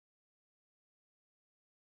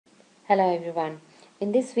Hello everyone.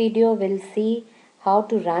 In this video we'll see how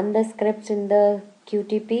to run the scripts in the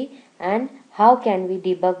QTP and how can we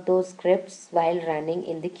debug those scripts while running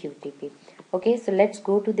in the QTP. Okay, so let's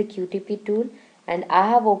go to the QTP tool and I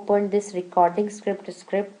have opened this recording script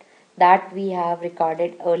that we have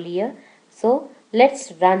recorded earlier. So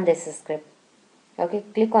let's run this script. Okay,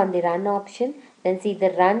 click on the run option, then see the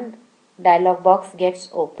run dialog box gets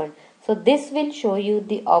opened. So this will show you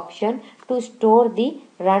the option to store the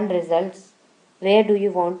run results. Where do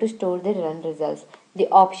you want to store the run results? The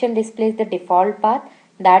option displays the default path,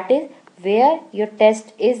 that is where your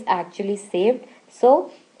test is actually saved.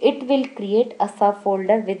 So it will create a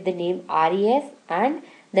subfolder with the name res and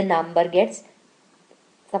the number gets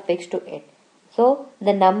suffixed to it. So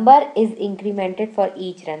the number is incremented for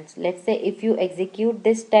each run. So let's say if you execute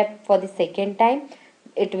this step for the second time,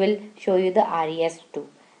 it will show you the res2.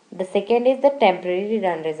 The second is the temporary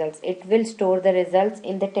run results. It will store the results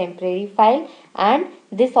in the temporary file, and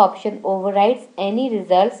this option overrides any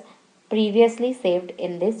results previously saved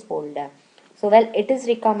in this folder. So it is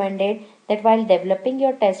recommended that while developing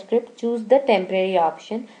your test script, choose the temporary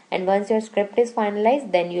option, and once your script is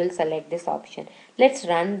finalized, then you will select this option. Let's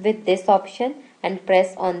run with this option and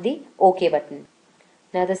press on the OK button.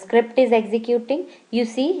 Now the script is executing. You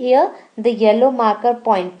see here the yellow marker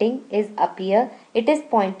pointing is appear. It is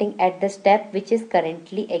pointing at the step which is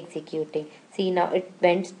currently executing. See, now it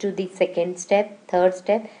went to the second step, third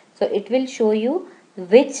step. So it will show you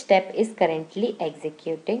which step is currently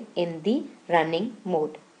executing in the running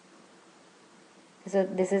mode. So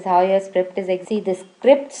this is how your script is executed. The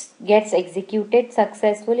script gets executed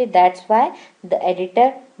successfully. That's why the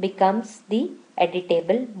editor becomes the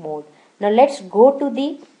editable mode. Now let's go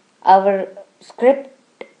to our script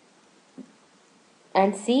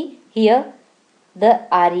and see here the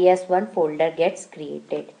res1 folder gets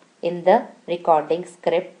created in the recording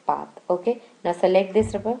script path. Okay, now select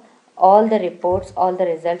this report. All the reports, all the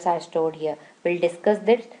results are stored here. We'll discuss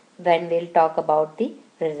this when we'll talk about the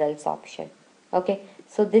results option. Okay,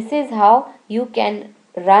 so this is how you can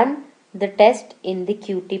run the test in the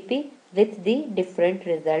QTP with the different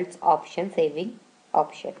results option, saving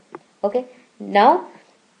option. Okay, now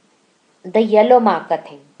the yellow marker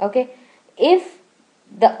thing. Okay, if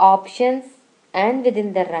the options and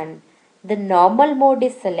within the run the normal mode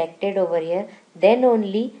is selected over here, then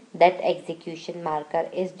only that execution marker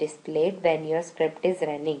is displayed when your script is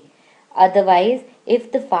running. Otherwise,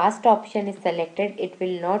 if the fast option is selected, it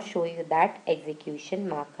will not show you that execution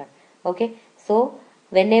marker. Okay, so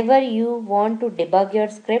whenever you want to debug your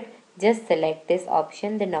script, just select this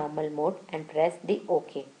option, the normal mode, and press the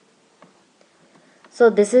OK. So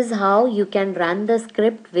this is how you can run the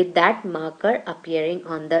script with that marker appearing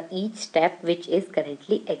on the each step which is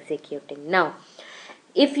currently executing. Now,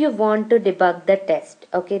 if you want to debug the test,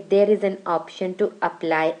 okay, there is an option to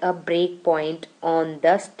apply a breakpoint on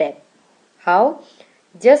the step. How?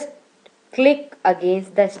 Just click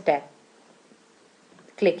against the step.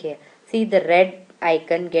 Click here. See, the red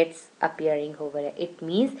icon gets appearing over here. It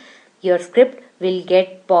means your script will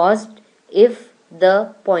get paused if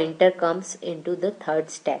the pointer comes into the third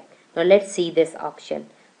step. Now let's see this option.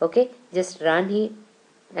 Okay, just run here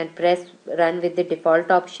and press run with the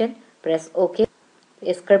default option. Press OK.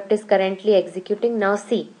 The script is currently executing. Now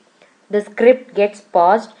see, the script gets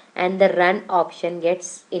paused and the run option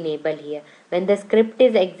gets enabled here. When the script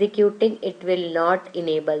is executing, it will not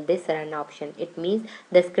enable this run option. It means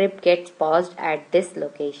the script gets paused at this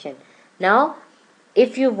location. Now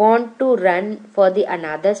if you want to run for the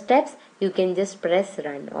another steps, you can just press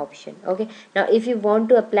run option. Okay, now if you want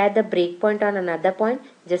to apply the breakpoint on another point,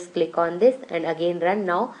 just click on this and again run.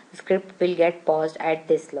 Now the script will get paused at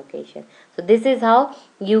this location. So this is how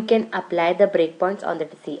you can apply the breakpoints on the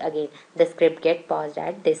C. Again the script get paused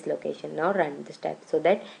at this location. Now run the step so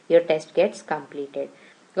that your test gets completed.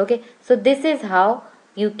 Okay, so this is how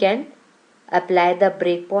you can apply the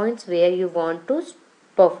breakpoints where you want to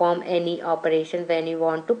perform any operation, when you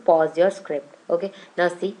want to pause your script. Okay, now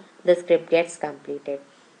see, the script gets completed.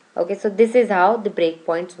 Okay, so this is how the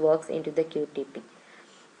breakpoints works into the QTP.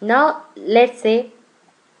 Now let's say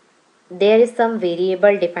there is some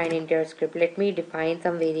variable defined into your script. Let me define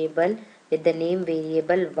some variable with the name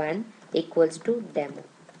variable1 equals to demo.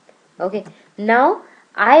 Okay, now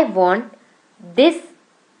I want this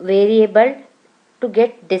variable to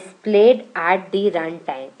get displayed at the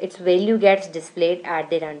runtime. Its value gets displayed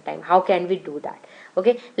at the runtime. How can we do that?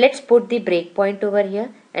 Okay, let's put the breakpoint over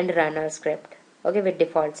here and run our script. Okay, with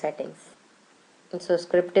default settings. So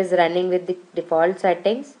script is running with the default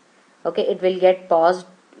settings. Okay, it will get paused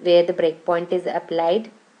where the breakpoint is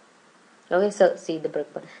applied. Okay, so see the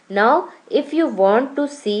breakpoint. Now if you want to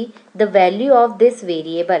see the value of this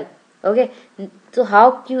variable, okay, so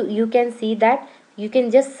how you can see that, you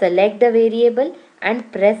can just select the variable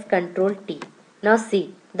and press Ctrl T. Now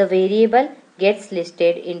see, the variable gets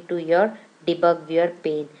listed into your debug viewer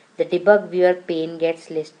pane. The debug viewer pane gets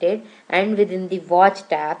listed, and within the watch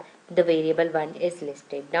tab the variable 1 is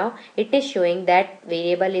listed. Now it is showing that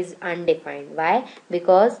variable is undefined. Why?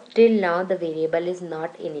 Because till now the variable is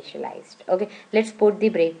not initialized. Okay, let's put the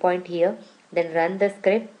breakpoint here, then run the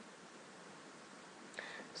script.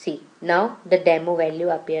 See, now the demo value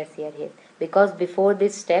appears here, because before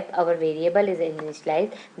this step our variable is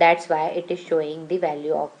initialized, that's why it is showing the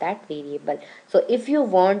value of that variable. So if you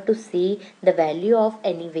want to see the value of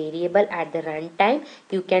any variable at the runtime,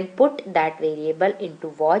 you can put that variable into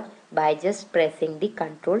watch by just pressing the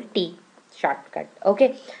Ctrl T shortcut.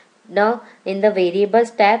 Okay, now in the variables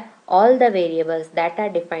tab, all the variables that are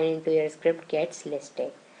defined into your script gets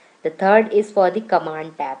listed. The third is for the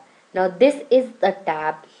command tab. Now this is the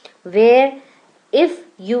tab where if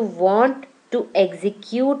you want to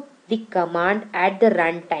execute the command at the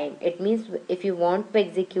runtime, it means if you want to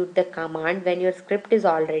execute the command when your script is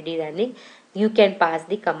already running, you can pass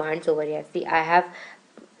the commands over here. See, I have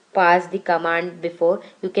passed the command before.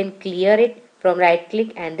 You can clear it from right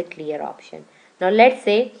click and the clear option. Now let's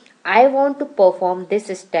say I want to perform this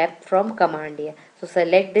step from command here. So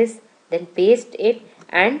select this, then paste it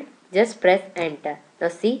and just press enter. Now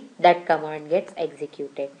see, that command gets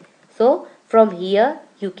executed. So from here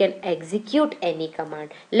you can execute any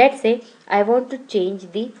command. Let's say I want to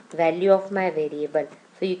change the value of my variable.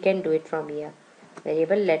 So you can do it from here.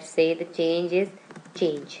 Variable, let's say the change is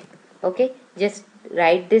change. Okay, just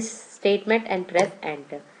write this statement and press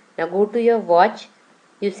enter. Now go to your watch.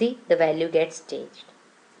 You see the value gets changed.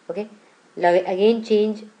 Okay, now again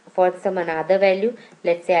change for some another value.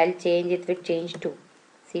 Let's say I'll change it with change 2.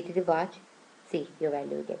 See to the watch. See, your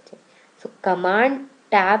value gets changed. So command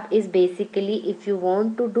tab is basically if you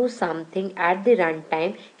want to do something at the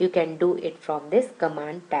runtime, you can do it from this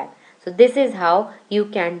command tab. So this is how you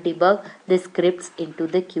can debug the scripts into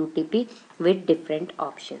the QTP with different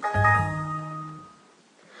options.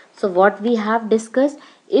 So what we have discussed,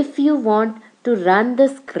 if you want to run the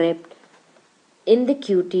script in the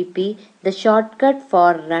QTP, the shortcut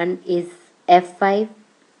for run is F5,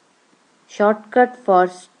 shortcut for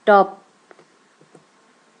stop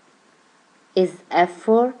is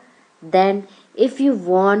F4. Then if you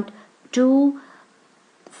want to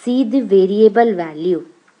see the variable value,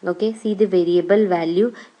 okay, see the variable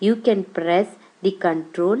value, you can press the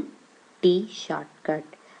Ctrl T shortcut.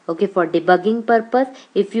 Okay, for debugging purpose,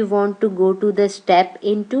 if you want to go to the step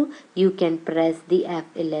into, you can press the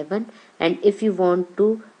F11, and if you want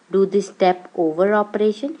to do the step over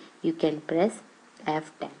operation, you can press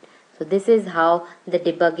F10. So this is how the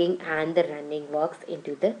debugging and the running works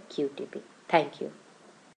into the QTP. Thank you.